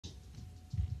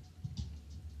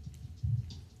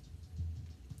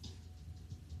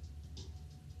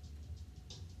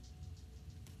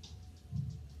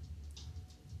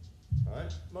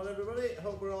Morning everybody,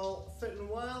 hope we're all fit and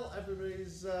well.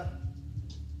 Everybody's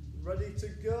ready to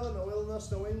go, no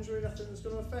illness, no injury, nothing that's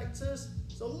going to affect us.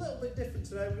 So a little bit different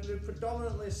today. We're going to do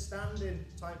predominantly a standing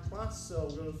type class, so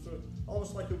we're going to do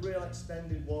almost like a real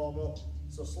extended warm up,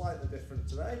 so slightly different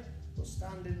today. But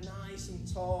standing nice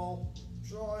and tall,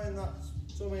 drawing that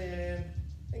tummy in,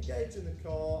 engaging the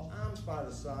core, arms by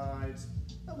the sides,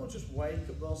 and we'll just wake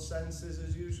up those senses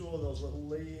as usual, those little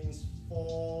leans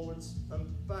forwards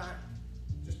and back,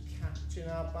 just catching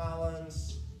our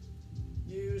balance,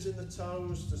 using the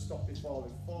toes to stop you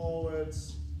falling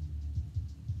forwards,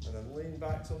 and then lean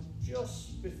back till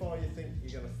just before you think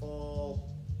you're going to fall.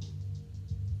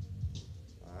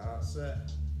 That's it.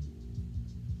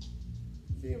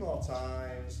 A few more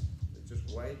times. It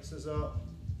just wakes us up,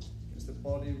 gets the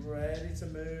body ready to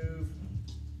move,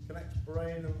 connects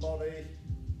brain and body.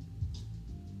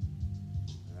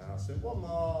 That's it. One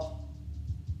more.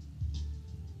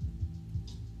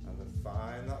 And then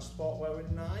find that spot where we're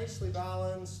nicely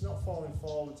balanced, not falling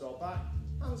forwards or back.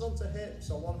 Hands onto hips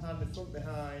or one hand in front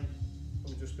behind. And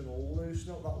we're just going to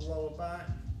loosen up that lower back.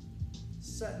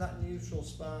 Set that neutral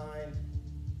spine.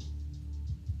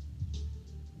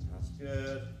 That's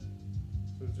good.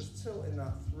 So we're just tilting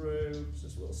that through.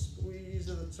 Just a little squeeze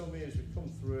of the tummy as we come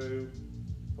through.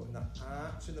 Putting that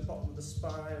arch in the bottom of the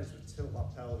spine as we tilt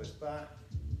that pelvis back.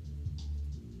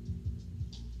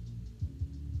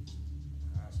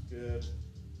 That's good.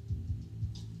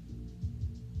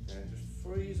 And just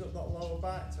freeze up that lower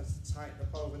back, tends to tighten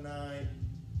up overnight.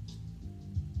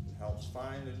 It helps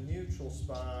find a neutral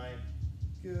spine.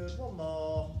 Good, one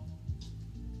more.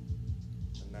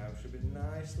 And now should be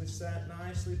nicely set,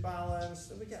 nicely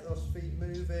balanced. And we get those feet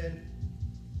moving,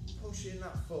 pushing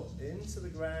that foot into the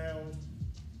ground.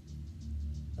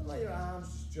 And let your arms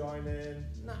just join in,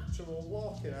 natural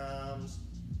walking arms.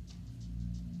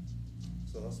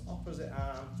 So that's opposite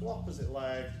arm to opposite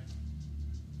leg.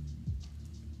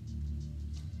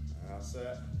 That's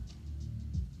it.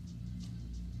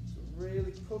 So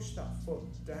really push that foot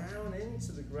down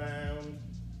into the ground.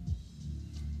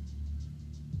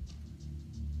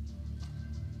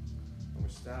 And we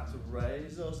start to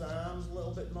raise those arms a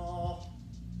little bit more.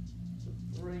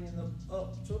 So bringing them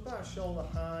up to about shoulder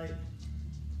height.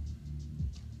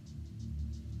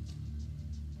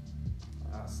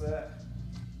 That's it.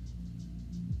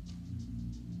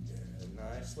 Good,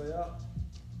 nicely up.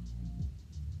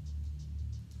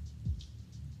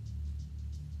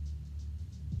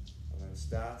 And then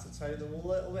start to take them a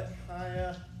little bit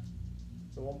higher.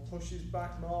 So one pushes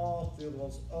back more, the other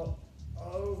one's up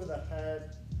over the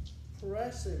head,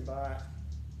 pressing back.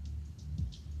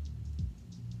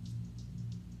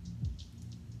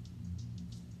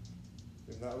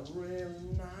 Give that a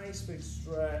really nice big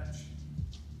stretch.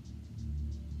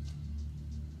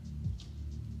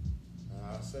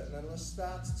 That's it, and then let's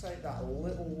start to take that a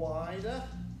little wider.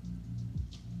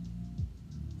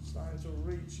 Starting to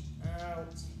reach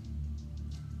out.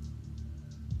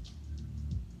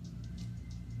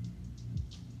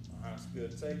 That's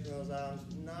good, taking those arms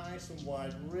nice and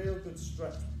wide, real good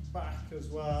stretch back as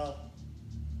well.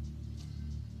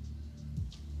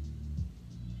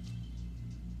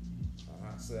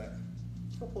 That's it,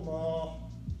 couple more.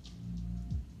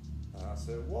 That's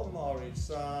it, one more each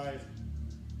side.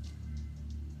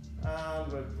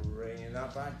 And we're bringing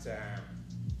that back down.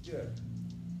 Good.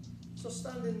 So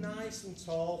standing nice and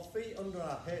tall, feet under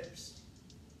our hips.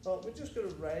 But we're just going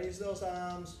to raise those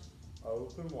arms,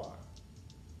 open wide,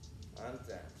 and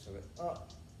down. So we're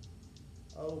up,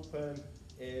 open,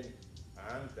 in,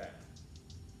 and down.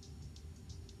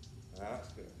 That's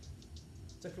good.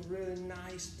 Take a really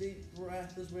nice deep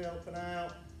breath as we open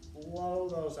out. Blow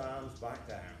those arms back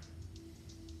down.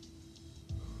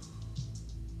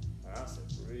 That's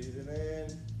it, breathing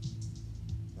in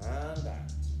and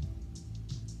out.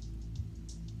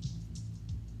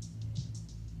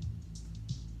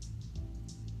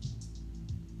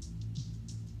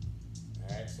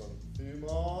 Excellent, a few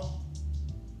more.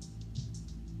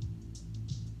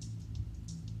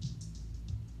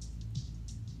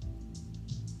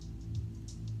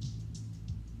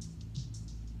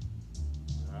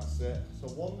 That's it, so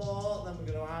one more, then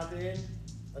we're going to add in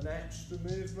an extra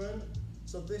movement.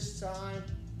 So this time,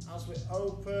 as we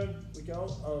open, we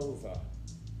go over,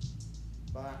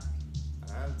 back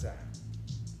and down,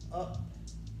 up,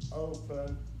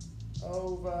 open,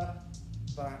 over,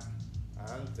 back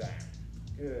and down.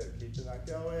 Good, keeping that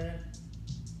going.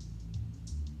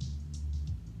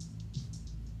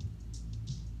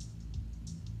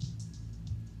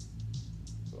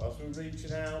 So as we're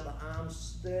reaching out, the arm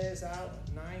stays out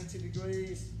at 90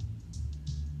 degrees.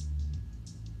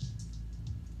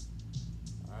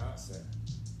 That's it.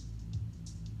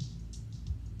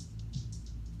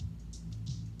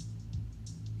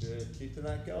 Good, keeping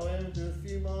that going, we'll do a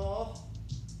few more.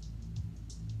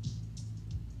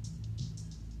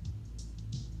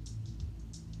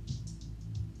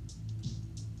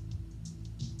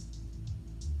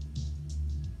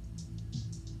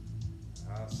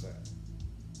 That's it.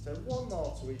 So one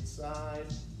more to each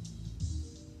side.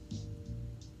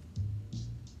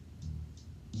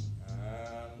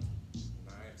 And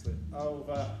nicely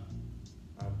over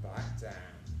and back down.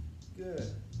 Good.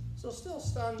 So still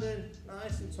standing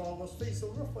nice and tall, those feet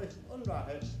still roughly under our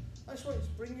hip. I just want you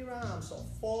to bring your arms sort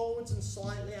of forwards and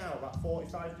slightly out, about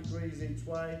 45 degrees each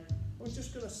way. We're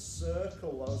just going to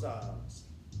circle those arms.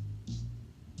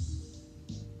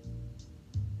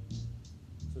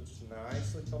 So just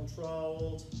nicely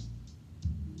controlled.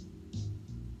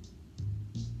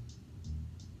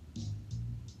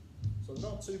 So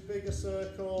not too big a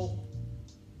circle.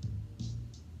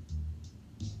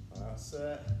 That's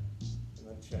it. And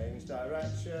then change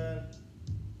direction.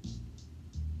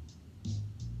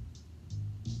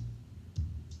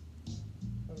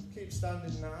 And keep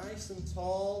standing nice and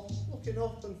tall, looking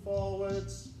up and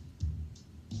forwards.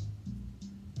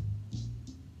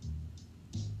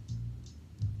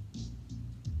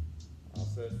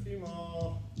 That's it, a few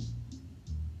more.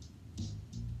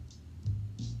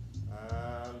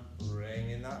 And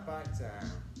bringing that back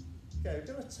down. Okay,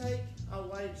 we're going to take our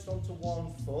weights onto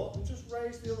one foot and just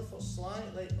raise the other foot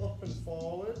slightly up and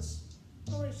forwards.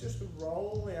 And it's just to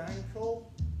roll the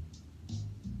ankle.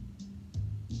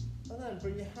 And then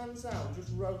bring your hands out and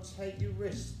just rotate your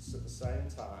wrists at the same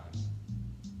time.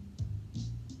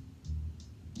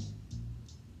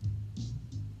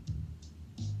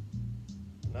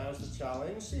 Now's the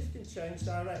challenge, see if you can change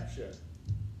direction.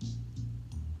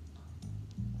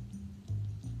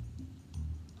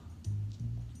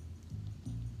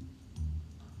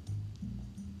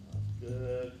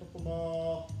 Good, couple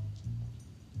more,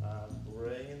 and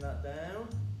bringing that down,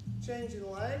 changing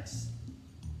legs,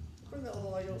 bring that other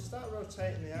leg up, start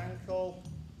rotating the ankle,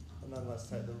 and then let's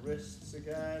take the wrists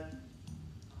again.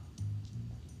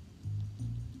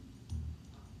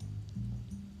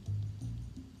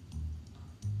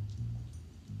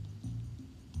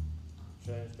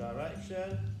 Change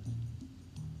direction.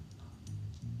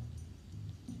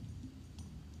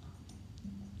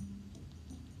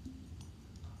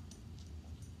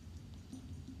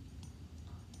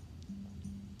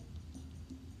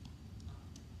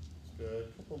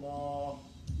 Good, couple more,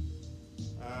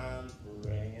 and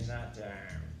bringing that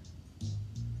down.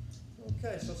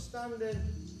 Okay, so standing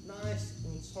nice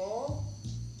and tall,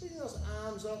 bring those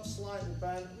arms up slightly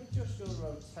bent, we're just going to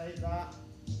rotate that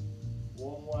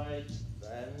one way,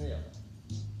 then the other.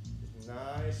 Just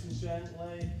nice and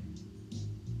gently,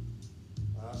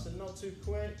 that's it, not too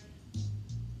quick.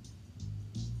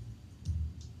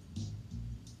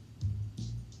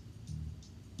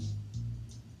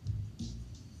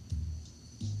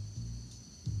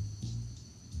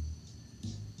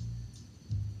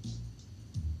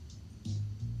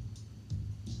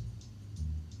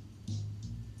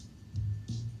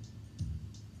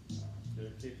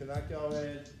 Keeping that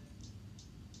going.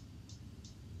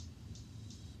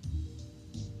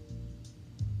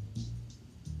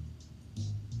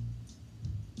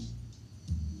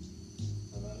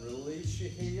 And then release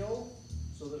your heel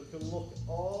so that it can look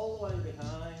all the way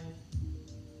behind.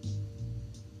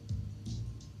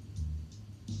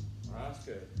 That's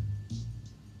good.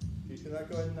 Keeping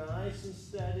that going nice and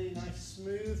steady, nice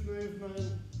smooth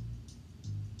movement.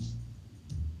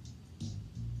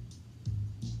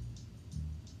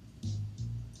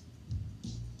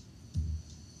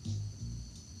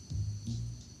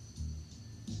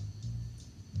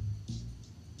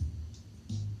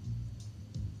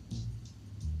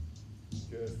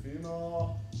 Good, a few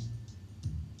more.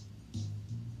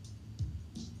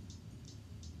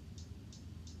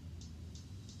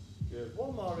 Good,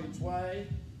 one more each way.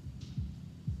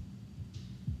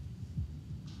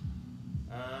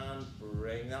 And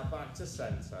bring that back to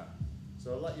centre.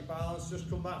 So let your balance just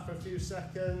come back for a few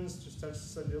seconds. Just tends to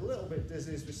send you a little bit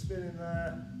dizzy as we're spinning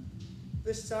there.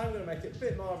 This time we're going to make it a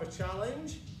bit more of a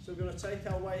challenge. So we're going to take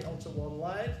our weight onto one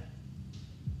leg.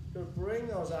 We're going to bring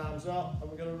those arms up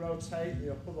and we're going to rotate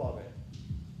the upper body.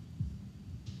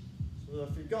 So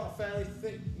if you've got a fairly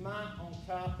thick mat on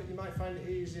carpet, you might find it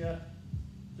easier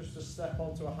just to step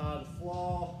onto a hard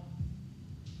floor.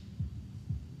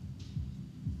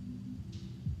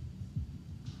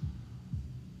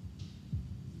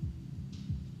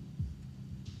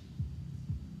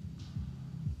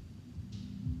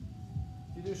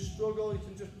 If you do struggle, you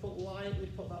can just lightly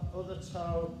put that other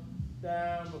toe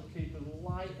down, but keep as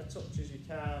light a touch as you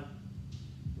can.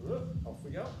 Off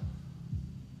we go.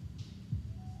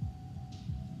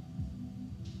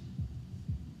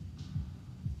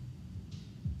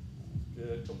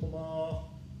 Good, couple more.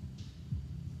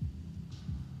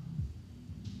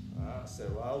 That's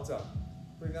it, well done.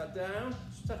 Bring that down,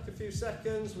 just take a few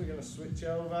seconds, we're going to switch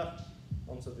over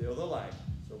onto the other leg.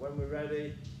 So when we're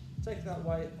ready, take that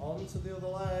weight onto the other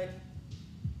leg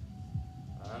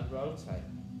and rotate.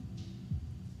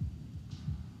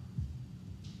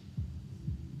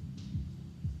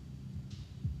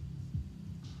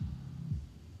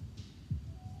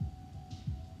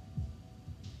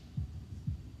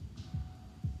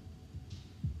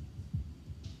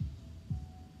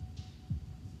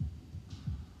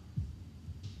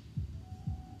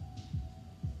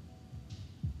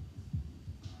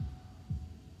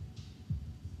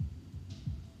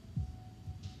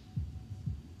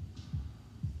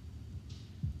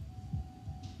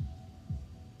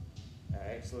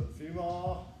 Excellent, a few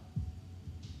more.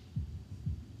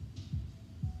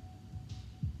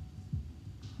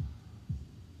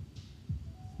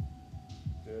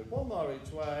 Good, one more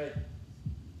each way.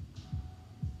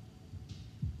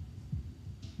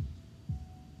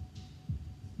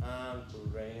 And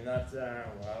bring that down,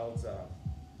 well done.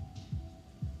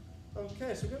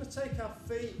 Okay, so we're going to take our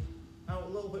feet out a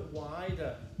little bit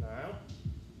wider now.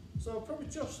 So probably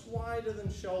just wider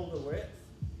than shoulder width.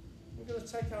 We're going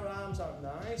to take our arms out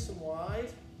nice and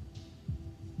wide.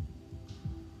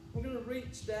 We're going to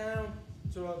reach down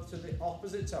to the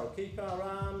opposite toe. Keep our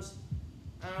arms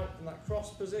out in that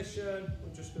cross position.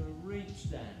 We're just going to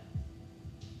reach down.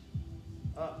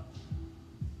 Up,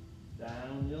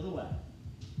 down the other way.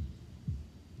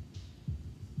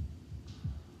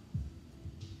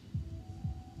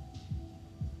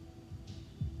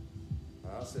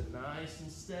 That's it, nice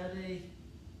and steady.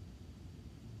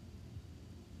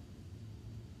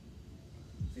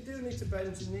 If you do need to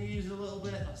bend your knees a little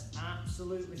bit, that's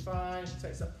absolutely fine.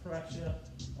 Takes that pressure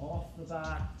off the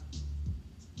back.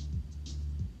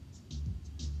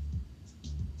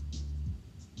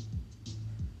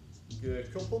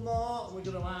 Good, couple more, and we're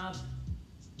going to add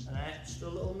an extra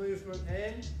little movement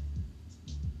in.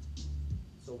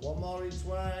 So one more each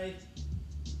way.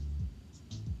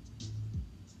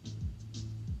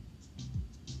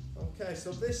 Okay,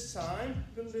 so this time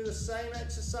we're going to do the same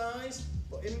exercise,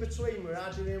 but in between we're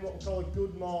adding in what we call a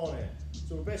good morning.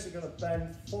 So we're basically going to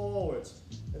bend forward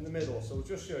in the middle. So we'll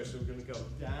just show you. So we're going to go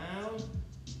down,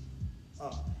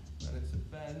 up, and it's a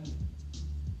bend,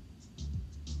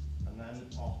 and then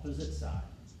opposite side.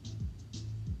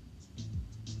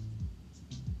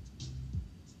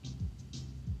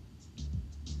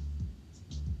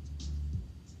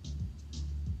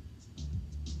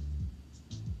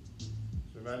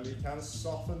 Remember, you can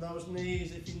soften those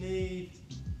knees if you need.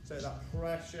 Take that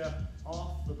pressure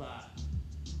off the back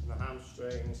and the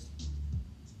hamstrings.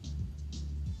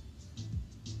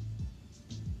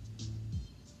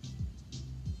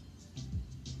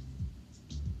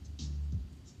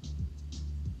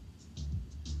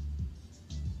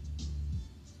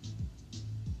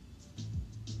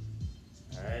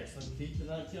 Excellent, keeping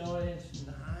that going,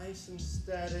 nice and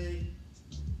steady.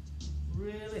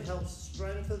 Really helps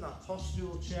strengthen that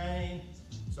postural chain.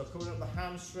 So coming up the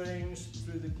hamstrings,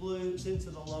 through the glutes, into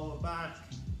the lower back.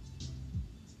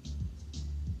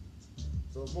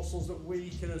 Those muscles that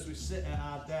weaken as we sit at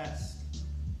our desk.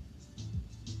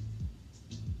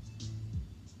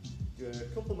 Good, a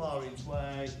couple more each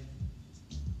way.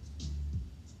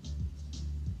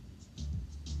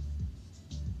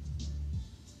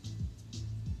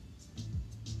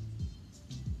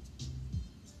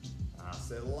 That's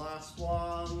the last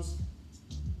ones.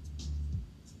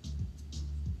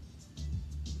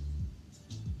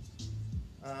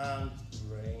 And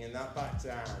bringing that back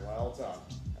down, well done,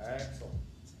 excellent.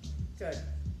 Okay,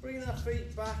 bringing our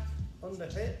feet back under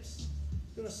hips.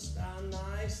 Going to stand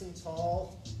nice and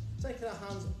tall, taking our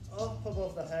hands up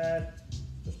above the head,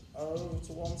 just over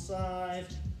to one side,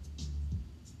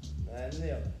 then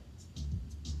the other.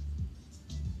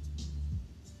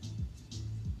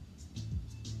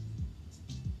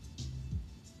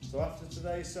 So after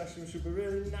today's session, we should be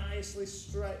really nicely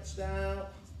stretched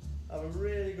out. Have a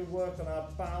really good work on our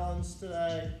balance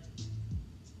today.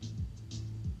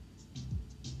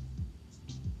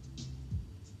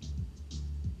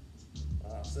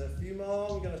 That's it, a few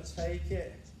more. We're going to take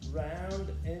it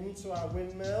round into our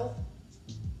windmill.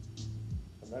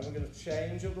 And then we're going to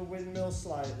change up the windmill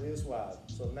slightly as well.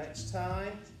 So next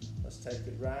time, let's take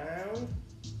it round.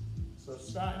 So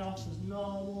starting off as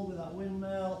normal with that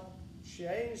windmill,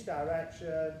 change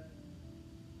direction.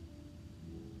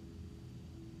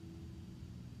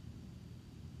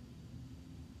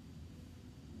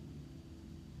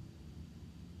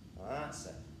 That's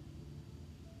it.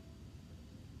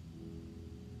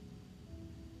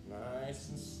 Nice Nice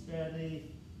and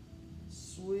steady.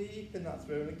 Sweeping that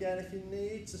through. And again, if you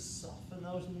need to soften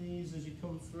those knees as you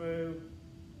come through,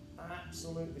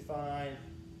 absolutely fine.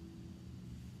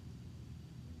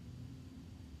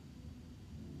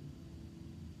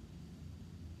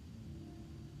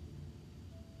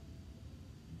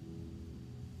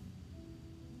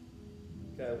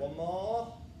 Okay, one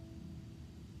more.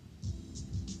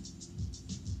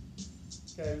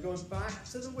 Okay, we're going back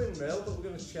to the windmill, but we're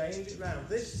going to change it round.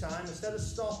 This time, instead of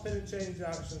stopping and changing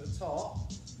direction at the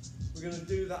top, we're going to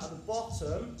do that at the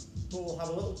bottom, but we'll have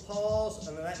a little pause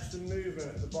and an extra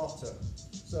movement at the bottom.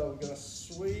 So we're going to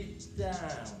sweep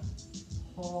down,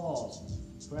 pause,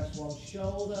 press one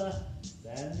shoulder,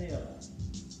 then the other.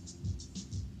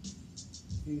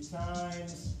 A few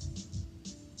times.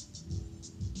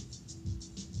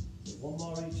 One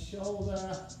more each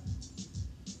shoulder,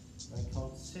 then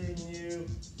continue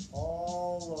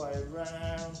all the way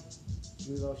around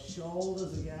through those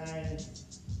shoulders again.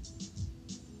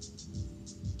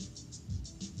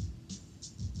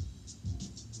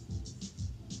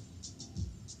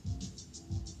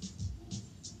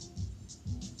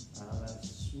 And then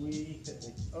sweep it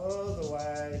the other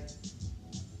way.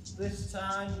 This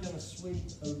time you're going to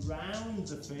sweep around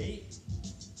the feet.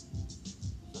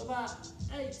 So about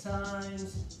 8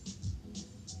 times.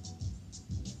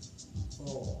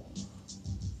 4.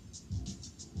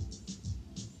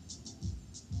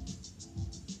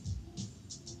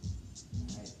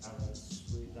 8. And then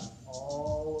sweep that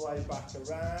all the way back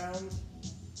around.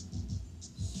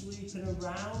 Sweeping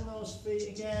around those feet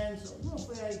again, so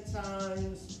roughly 8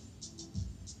 times.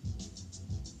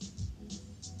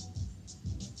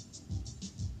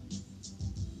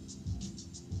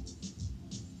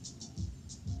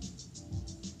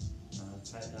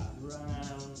 Take that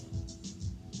round.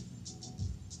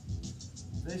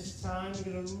 This time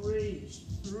you're going to reach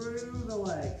through the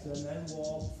legs and then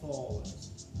walk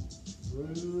forwards.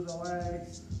 Through the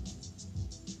legs.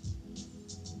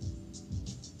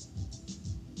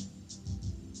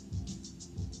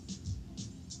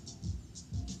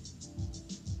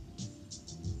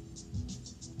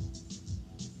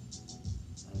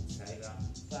 And take that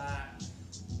back.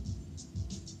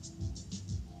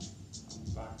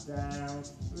 Back down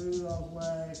through those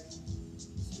legs.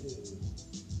 2,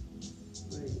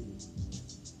 3,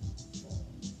 4.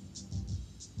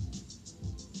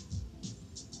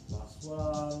 Last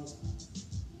one.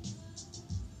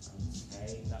 And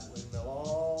take that windmill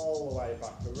all the way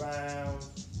back around.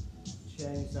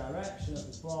 Change direction at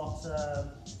the bottom.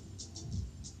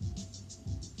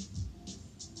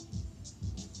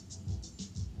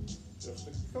 Just a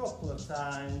couple of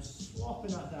times,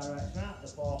 swapping that direction at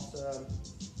the bottom.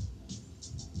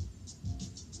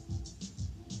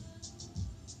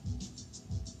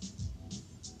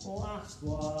 Last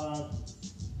one.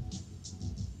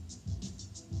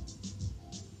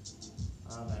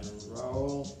 And then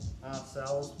roll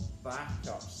ourselves back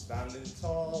up, standing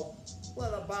tall.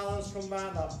 Let that balance come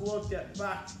back, that blood get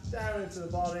back down into the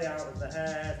body, out of the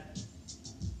head.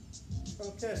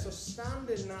 Okay, so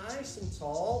standing nice and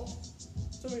tall.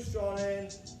 Tummy's drawn in,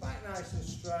 back nice and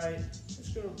straight.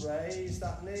 Just going to raise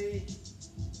that knee.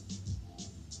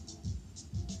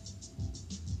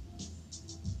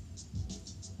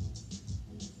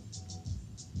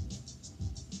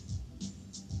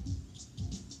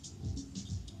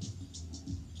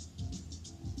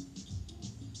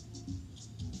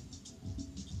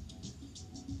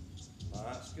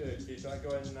 That's good, keep that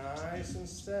going nice and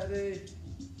steady.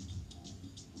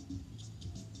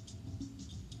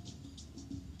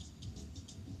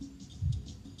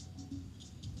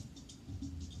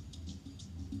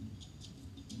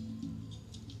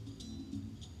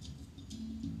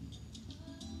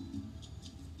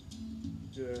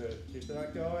 Good, keeping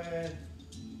that going.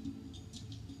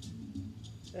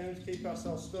 Aim to keep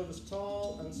ourselves stood as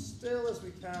tall and still as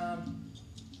we can,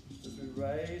 just as we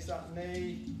raise that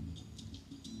knee.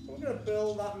 We're going to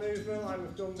build that movement like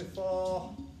we've done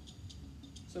before.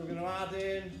 So we're going to add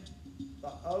in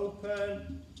that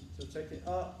open, so take it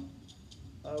up,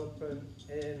 open,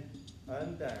 in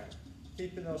and down.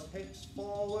 Keeping those hips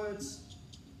forwards.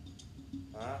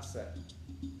 That's it.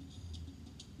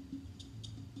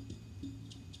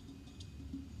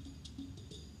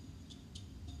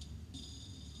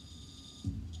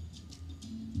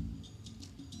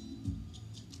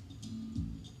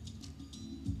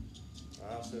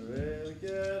 That's it, really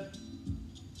good.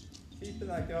 Keeping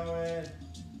that going.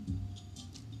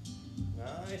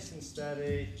 Nice and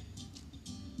steady.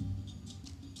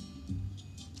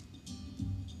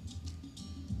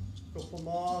 Couple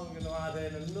more, I'm going to add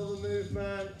in another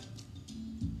movement.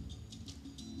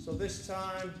 So So this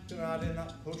time, going to add in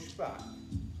that push back.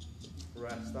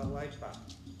 Press that leg back.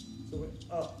 So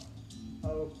we're up,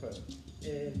 open,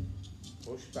 in,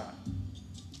 push back.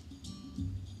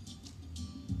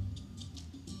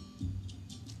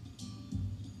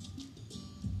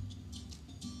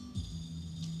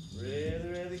 Really,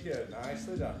 really good.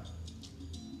 Nicely done.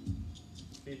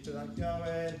 Keeping that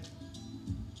going.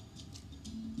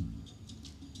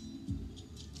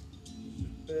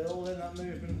 Just building that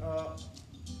movement up.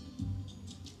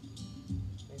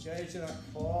 Engaging that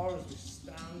core as we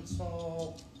stand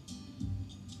tall.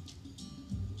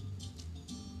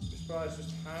 Just realize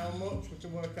just how much we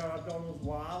can work our abdominals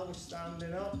while we're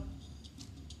standing up.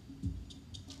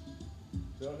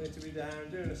 Don't need to be down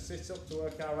doing a sit-up to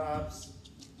work our abs.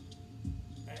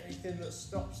 Anything that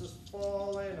stops us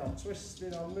falling or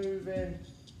twisting or moving,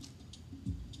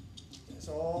 gets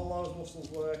all those muscles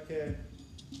working.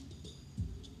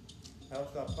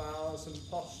 Helps our balance and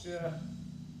posture.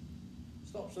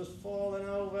 Stops us falling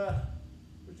over.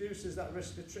 Reduces that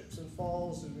risk of trips and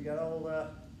falls as we get older.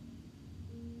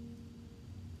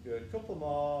 Good, couple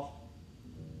more.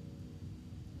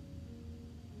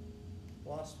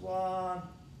 Last one.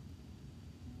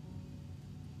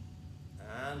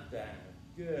 And down.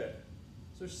 Good.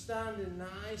 So standing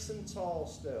nice and tall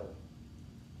still.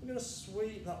 We're going to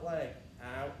sweep that leg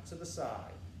out to the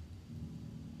side.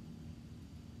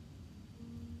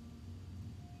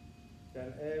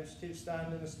 Then aim to keep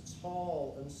standing as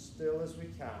tall and still as we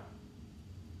can.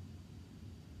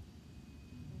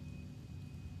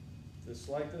 This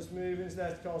leg that's moving is there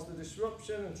to cause the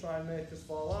disruption and try and make us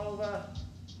fall over.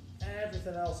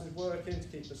 Everything else is working to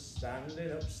keep us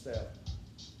standing up still.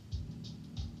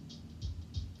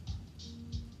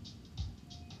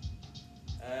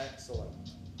 Excellent.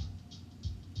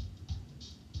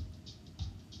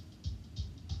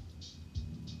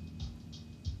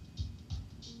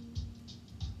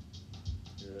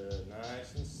 Good,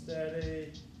 nice and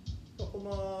steady. Couple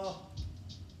more.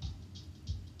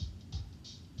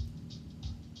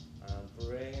 And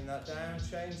bringing that down,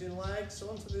 changing legs, so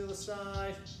onto the other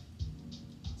side.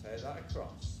 Take that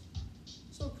across.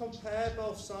 So compare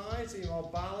both sides. Are you more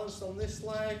balanced on this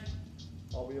leg?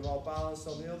 Or are you more balanced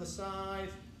on the other side?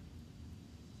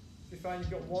 If you find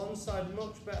you've got one side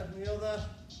much better than the other,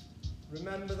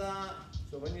 remember that.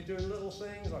 So when you're doing little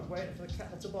things like waiting for the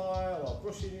kettle to boil or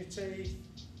brushing your teeth,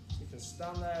 you can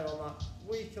stand there on that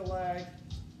weaker leg,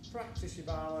 practice your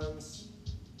balance.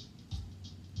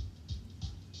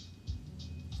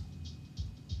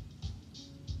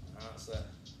 That's it.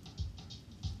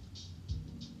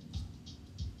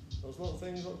 Those little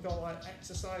things look called like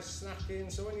exercise snacking.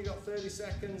 So when you've got 30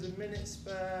 seconds, a minute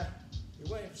spare,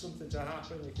 you're waiting for something to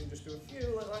happen, you can just do a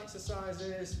few little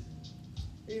exercises,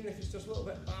 even if it's just a little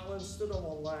bit balanced, stood on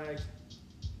one leg.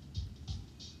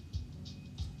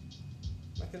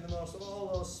 Making the most of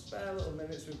all those spare little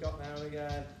minutes we've got now and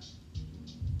again.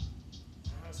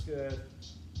 That's good.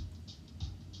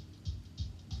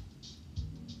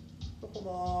 Couple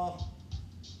more.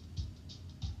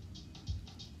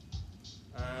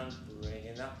 And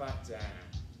bringing that back down.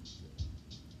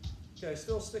 Okay,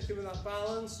 still sticking with that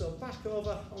balance, so back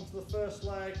over onto the first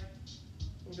leg.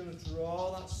 We're going to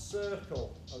draw that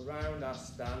circle around our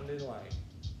standing leg.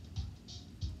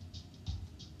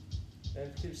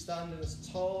 And keep standing as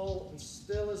tall and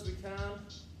still as we can.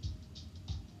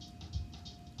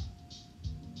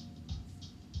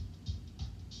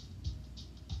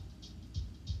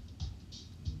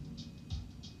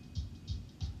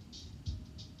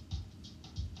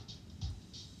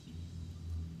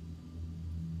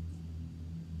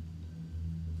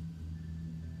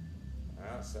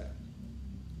 That's it.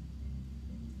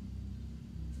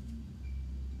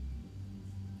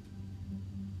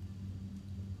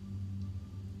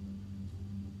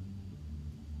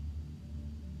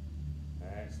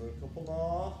 Excellent, a couple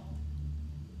more.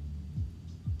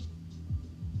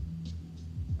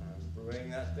 And bring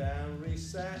that down,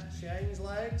 reset, change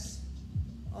legs,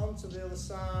 onto the other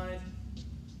side.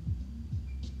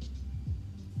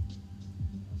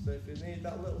 So if you need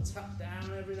that little tap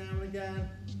down every now and again,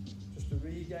 just to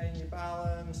regain your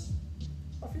balance.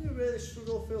 Or if you really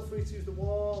struggle, feel free to use the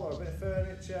wall or a bit of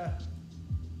furniture,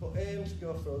 but aim to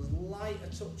go for as light a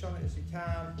touch on it as you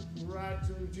can.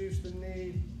 Gradually reduce the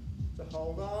need to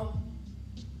hold on.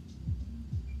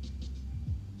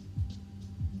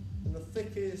 And the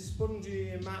thicker,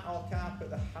 spongy mat or carpet,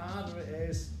 the harder it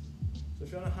is. So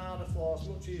if you're on a harder floor, it's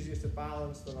much easier to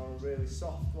balance than on a really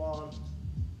soft one.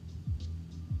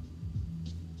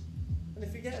 And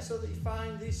if you get so that you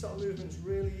find these sort of movements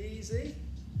really easy,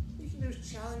 what you can do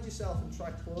is challenge yourself and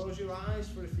try close your eyes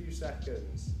for a few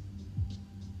seconds.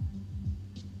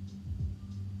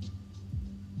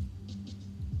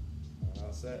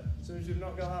 That's it. As soon as you've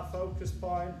not got that focus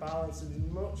point, balancing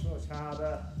is much, much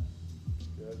harder.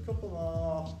 Good, a couple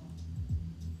more.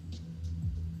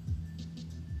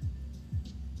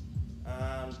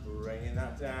 And bringing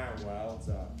that down, well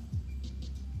done.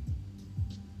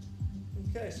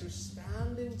 Okay, so we're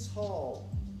standing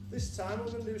tall. This time what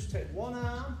we're going to do is take one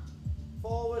arm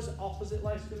forwards, opposite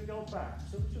leg's going to go back.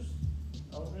 So we're just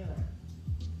opening out.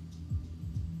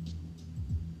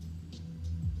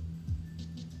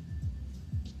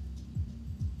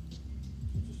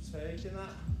 Just taking that.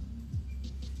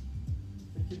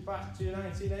 Thinking back to your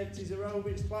 1980s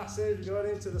aerobics classes,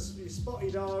 going into your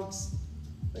spotty dogs,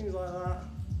 things like that.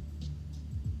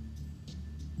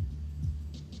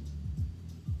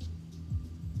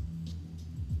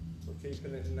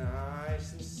 Keeping it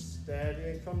nice and steady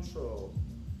and controlled.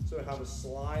 So we have a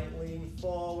slight lean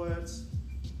forwards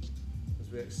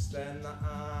as we extend that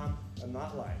arm and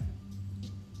that leg.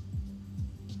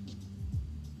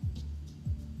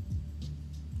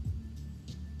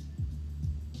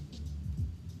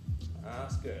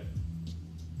 That's good.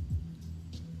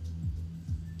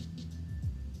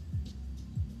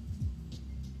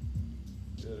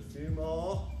 Do a few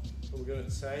more. We're going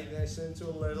to take this into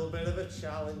a little bit of a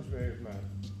challenge movement.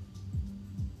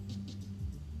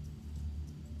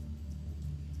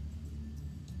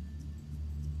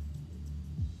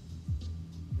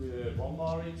 Good, one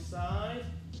more each side.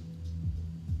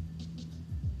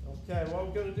 Okay, what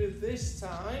we're going to do this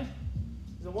time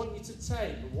is I want you to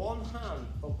take one hand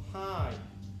up high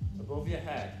above your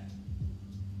head.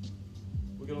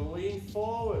 We're going to lean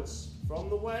forwards from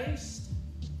the waist,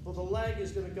 but the leg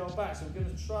is going to go back, so we're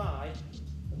going to try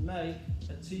and make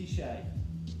a T shape.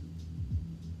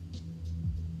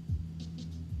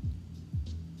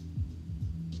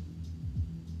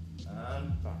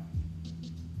 And back.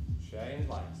 Change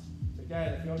legs.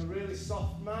 Again, if you're on a really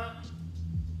soft mat,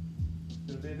 it's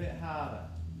going to be a bit harder.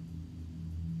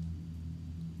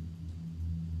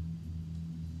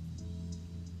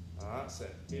 That's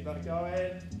it. Keep that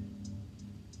going.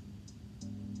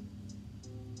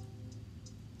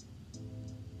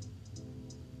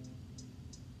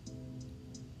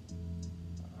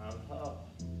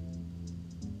 Up.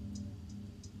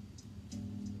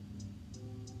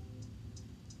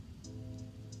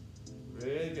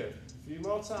 Really good. A few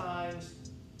more times.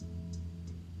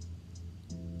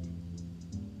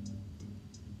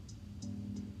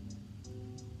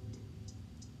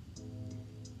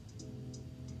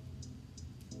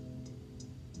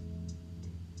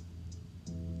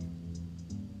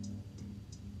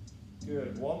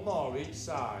 Good. One more each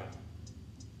side.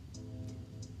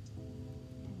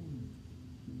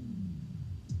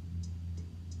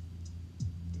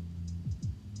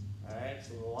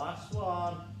 Excellent. Last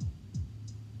one.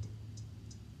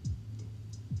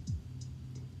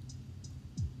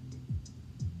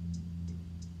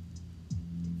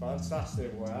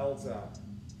 Fantastic. Well done.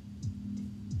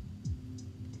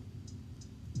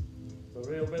 A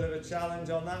real bit of a challenge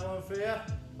on that one for you.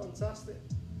 Fantastic.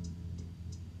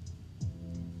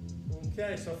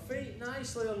 Okay, so feet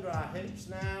nicely under our hips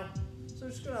now. So we're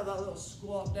just going to have that little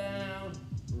squat down,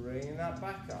 bringing that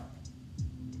back up.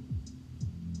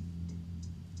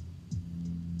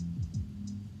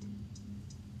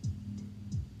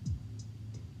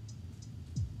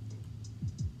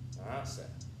 That's it.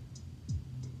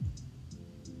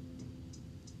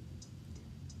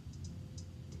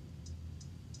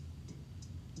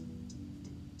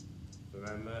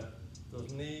 Remember,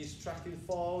 those knees tracking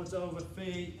forwards over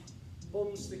feet,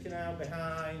 bum sticking out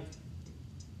behind,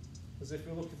 as if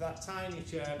we look at that tiny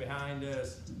chair behind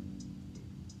us.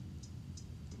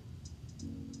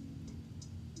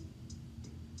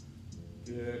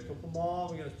 Good, a couple more,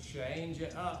 we're going to change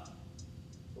it up.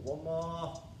 So one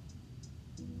more.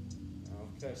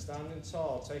 Okay, standing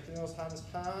tall, taking those hands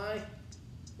high,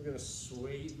 we're going to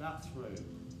sweep that through.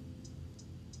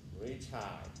 Reach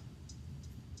high.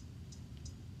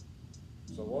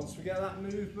 So once we get that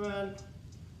movement,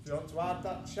 if you want to add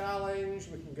that challenge,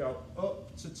 we can go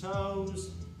up to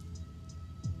toes.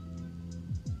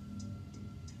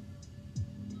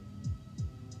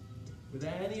 With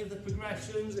any of the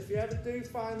progressions, if you ever do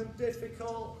find them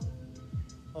difficult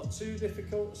or too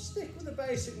difficult, stick with the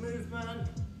basic movement.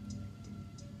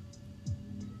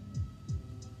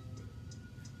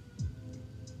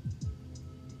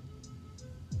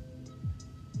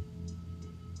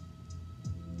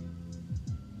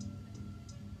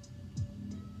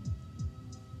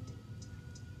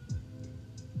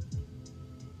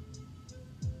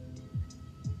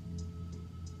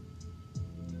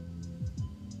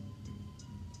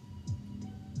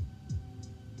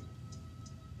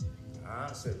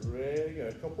 That's it, really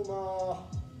good. A couple more.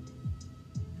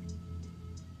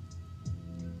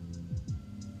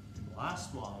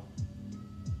 Last one.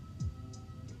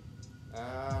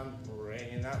 And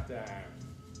bringing that down.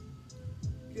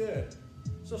 Good.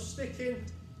 So sticking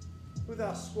with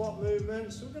our squat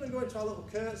movements, we're going to go into our little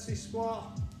curtsy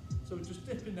squat. So we're just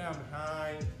dipping down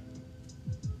behind.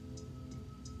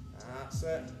 That's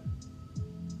it.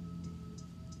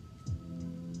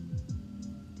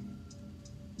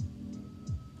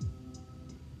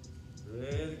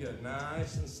 Really good,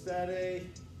 nice and steady.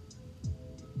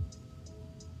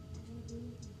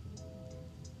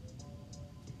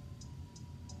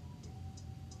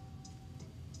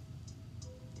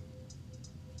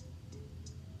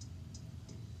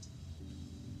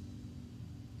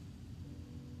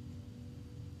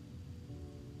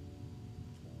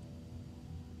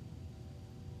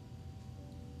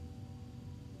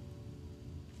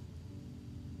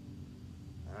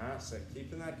 That's it,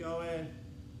 keeping that going.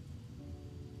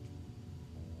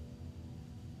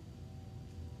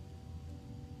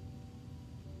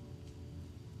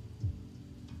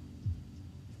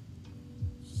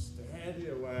 Steady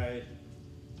away.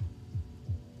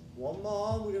 One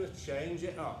more, we're going to change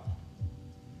it up.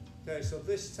 Okay, so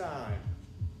this time,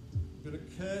 we're going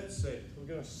to curtsy, we're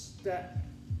going to step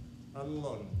and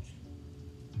lunge.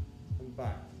 And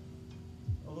back.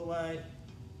 Other way,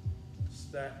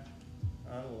 step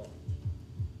and lunge.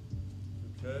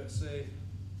 So curtsy,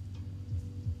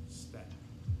 step.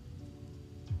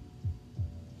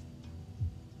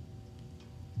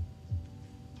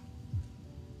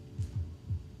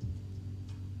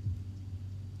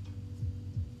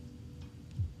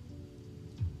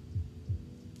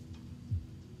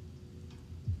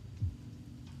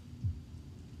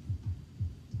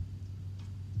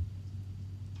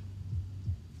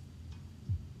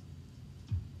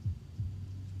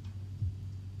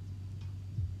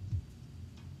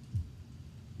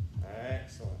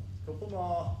 Excellent. Couple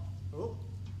more. Oh,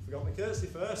 forgot my curtsy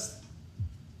first.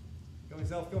 Got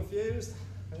myself confused.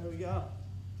 There we go.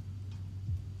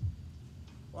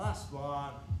 Last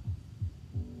one.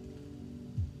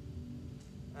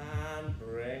 And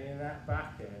bringing that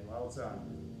back in. Well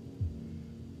done.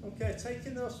 Okay,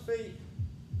 taking those feet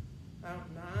out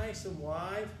nice and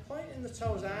wide, pointing the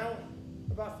toes out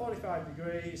about 45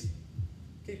 degrees.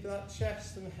 Keeping that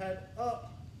chest and head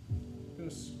up. Going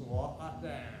to squat that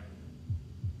down.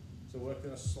 So we're going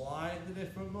to slide the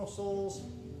different muscles.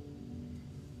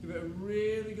 Give it a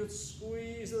really good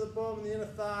squeeze of the bum and the inner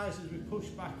thighs as we push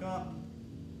back up.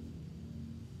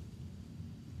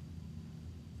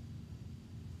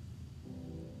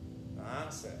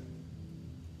 That's it.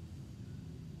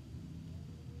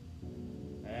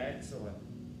 Excellent.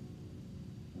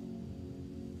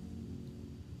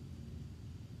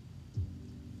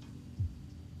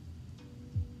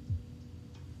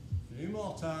 A few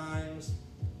more times.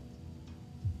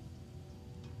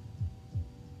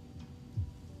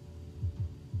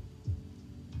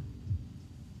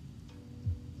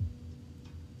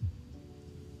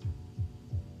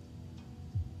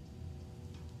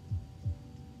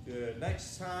 Good.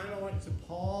 Next time I want you to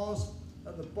pause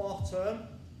at the bottom.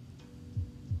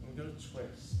 I'm going to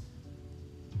twist.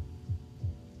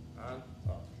 And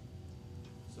up.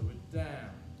 So we're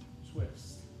down,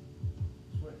 twist,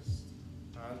 twist,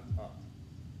 and up.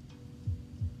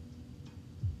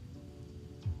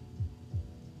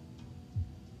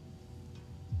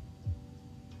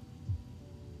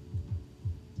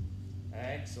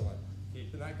 Excellent.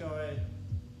 Keeping that going.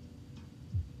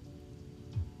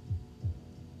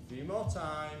 A few more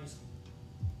times.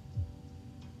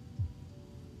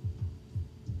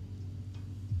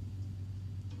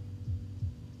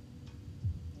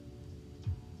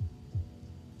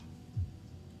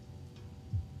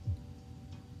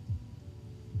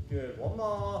 Good, one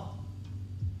more.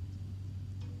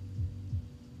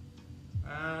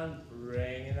 And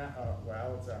bringing that up,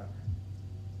 well done.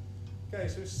 Okay,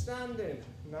 so standing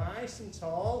nice and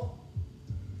tall,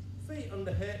 feet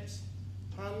under hips,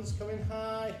 hands coming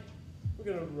high. We're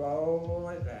going to roll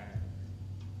it down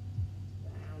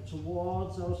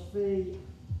towards those feet.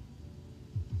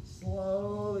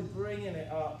 Slowly bringing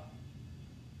it up,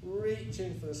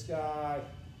 reaching for the sky.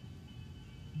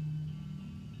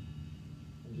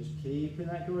 And just keeping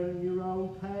that going at your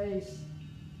own pace.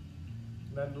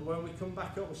 Remember, when we come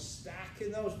back up, we're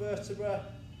stacking those vertebrae,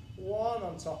 one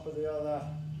on top of the other.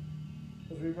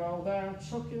 As we roll down,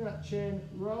 tucking that chin,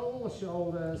 roll the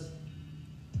shoulders.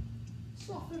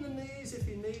 Soften the knees if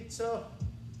you need to.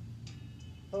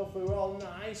 Hopefully we're all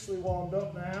nicely warmed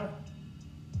up now.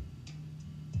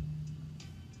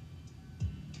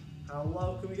 How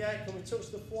low can we get? Can we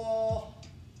touch the floor?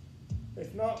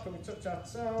 If not, can we touch our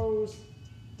toes?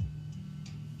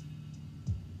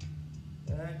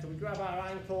 Can we grab our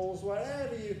ankles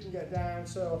wherever you can get down?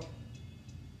 So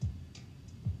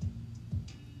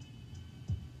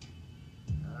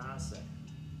that's it.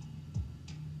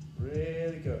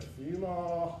 Really good. A few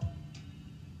more.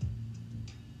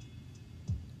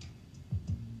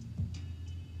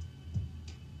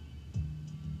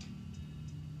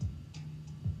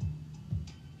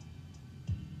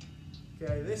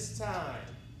 Okay, this time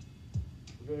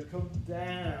we're going to come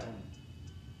down.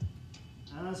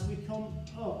 As we come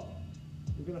up,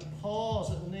 we're going to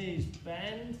pause at the knees,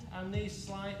 bend our knees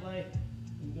slightly.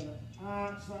 We're going to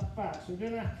arch that back. So we're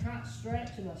doing a cat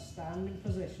stretch in a standing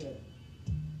position.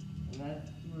 And then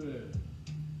through.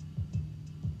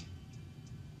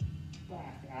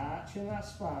 Back, arching that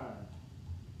spine.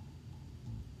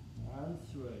 And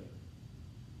through.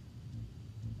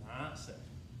 That's it.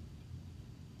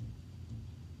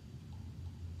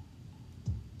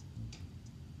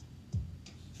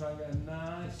 Try and get a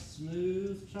nice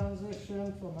smooth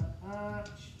transition from the arch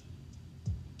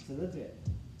to the dip.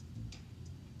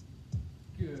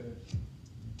 Good.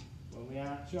 When we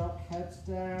arch up, head's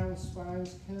down,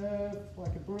 spine's curved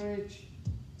like a bridge,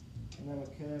 and then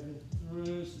we're curving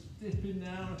through, so dipping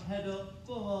down, head up,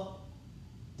 bum up.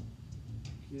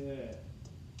 Good.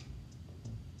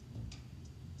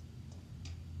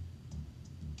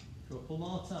 Couple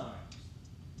more times.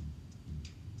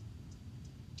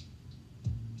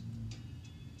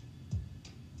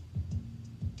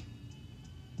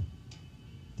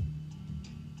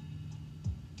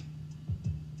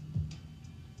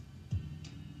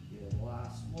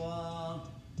 Last one,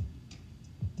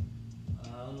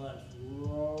 and let's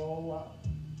roll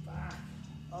that back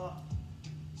up,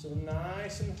 so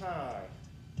nice and high.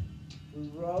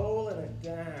 We're rolling it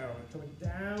down, coming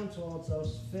down towards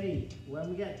those feet.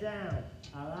 When we get down,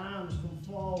 our arms come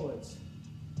forwards,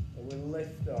 and we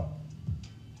lift up.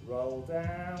 Roll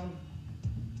down,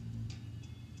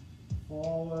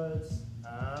 forwards,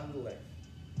 and lift.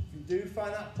 If you do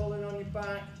find that pulling on your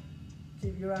back,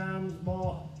 keep your arms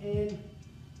more in,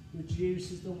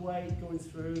 reduces the weight going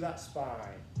through that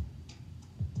spine.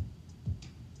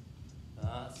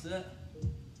 That's it.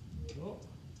 Up.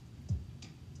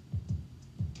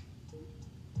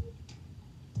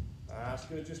 That's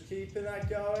good, just keeping that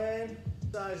going.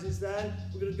 Exercises then,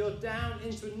 we're going to go down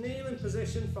into a kneeling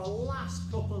position for our last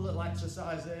couple of little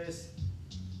exercises.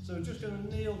 So we're just going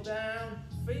to kneel down,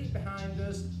 feet behind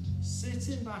us,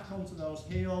 sitting back onto those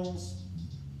heels.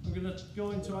 We're going to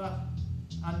go into our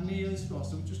kneeling squat,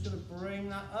 so we're just going to bring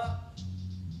that up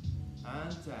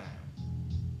and down.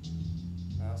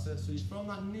 That's it, so you're from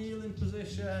that kneeling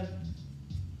position,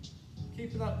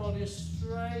 keeping that body as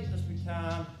straight as we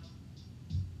can.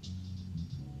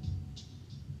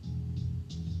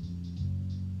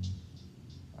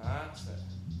 That's it.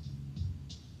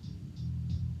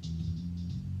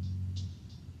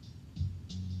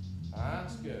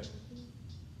 That's good.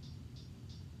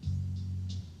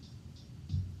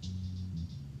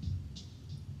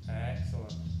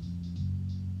 Excellent.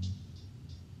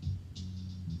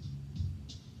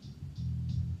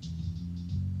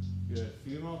 Good. A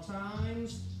few more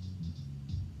times.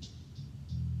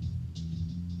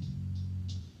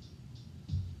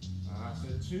 That's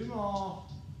it. Two more.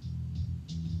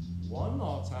 One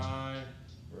more time.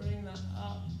 Bring that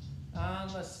up.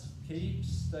 And let's keep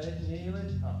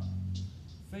kneeling up.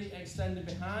 Feet extended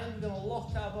behind. We're going to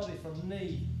lock our body from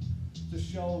knee to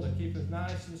shoulder. Keep it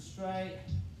nice and straight.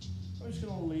 We're just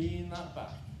going to lean that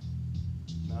back.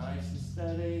 Nice and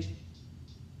steady.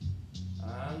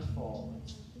 And forward.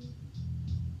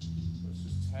 Let's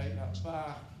just take that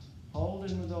back.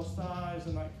 Holding with those thighs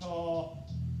and that core.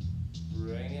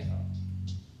 Bring it up.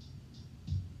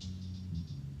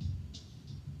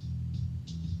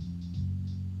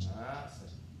 That's it.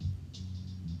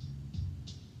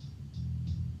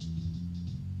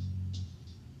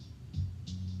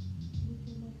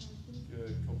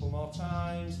 Good. Couple more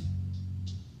times.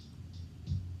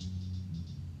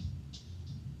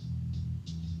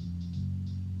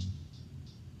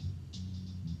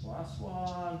 Last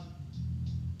one.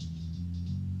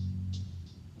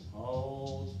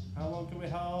 Hold. How long can we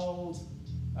hold?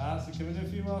 That's it. Can we do a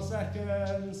few more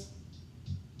seconds?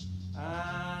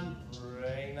 And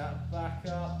bring that back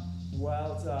up.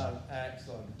 Well done.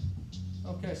 Excellent.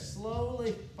 Okay,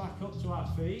 slowly back up to our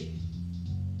feet.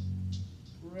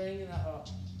 Bring that up.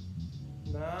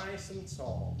 Nice and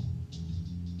tall.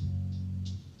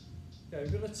 Okay,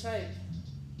 we're going to take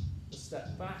a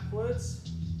step backwards.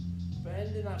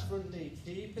 Bending that front knee,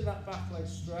 keeping that back leg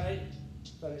straight.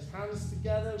 Then it's hands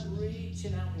together,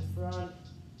 reaching out in front.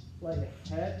 Let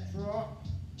your head drop.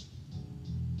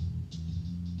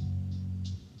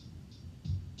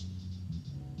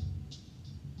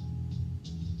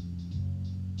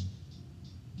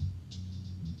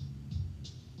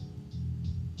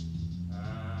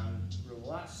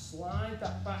 slide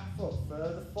that back foot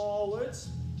further forwards.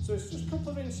 So it's just a couple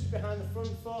of inches behind the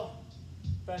front foot.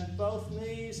 Bend both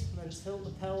knees and then tilt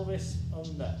the pelvis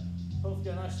under. Hopefully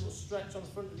get a nice little stretch on the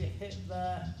front of your hip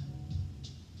there.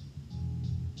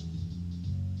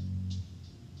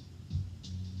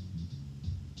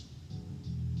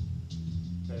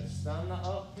 Okay, stand that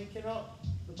up, picking up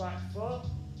the back foot.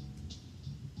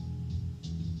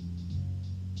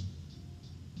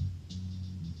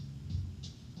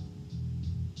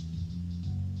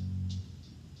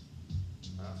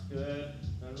 That's good.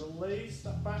 And release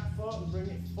that back foot and bring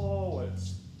it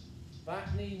forwards.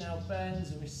 Back knee now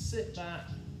bends and we sit back.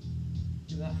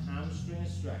 Give that hamstring a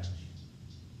stretch.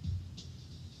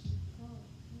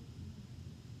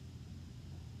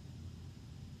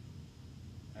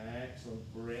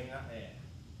 Excellent. Bring that in.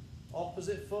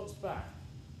 Opposite foot's back.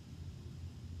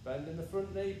 Bending the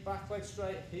front knee, back leg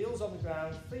straight, heels on the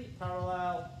ground, feet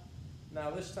parallel.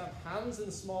 Now this time hands in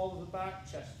the small of the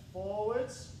back, chest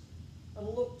forwards. And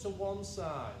look to one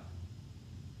side.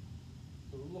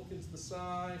 So look into the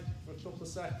side for a couple of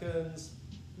seconds.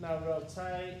 Now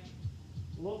rotate.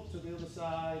 Look to the other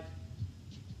side.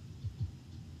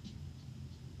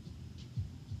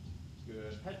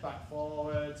 Good. Head back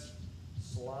forwards.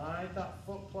 Slide that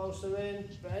foot closer in.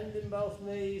 Bending both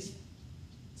knees.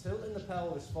 Tilting the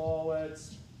pelvis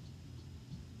forwards.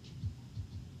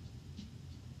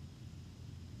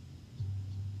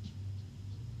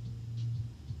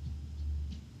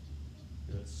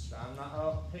 Stand that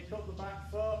up, pick up the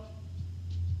back foot,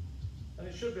 and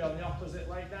it should be on the opposite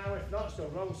leg now. If not, it's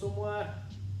gone wrong somewhere.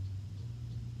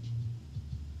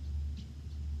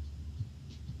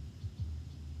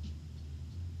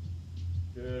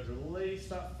 Good, release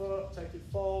that foot, take it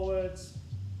forwards,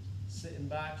 sitting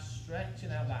back,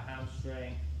 stretching out that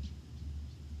hamstring.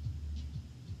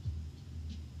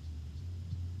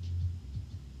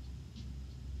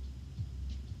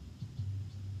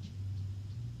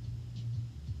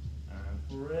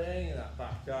 Bring that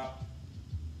back up.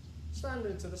 Stand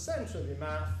into the centre of your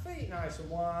mat, feet nice and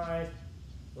wide.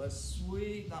 Let's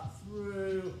sweep that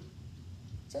through.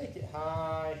 Take it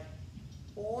high.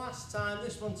 Last time,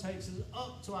 this one takes us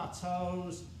up to our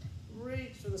toes.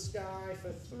 Reach for the sky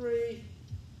for 3,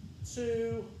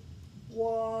 2,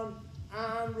 1,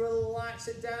 and relax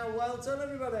it down. Well done,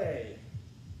 everybody.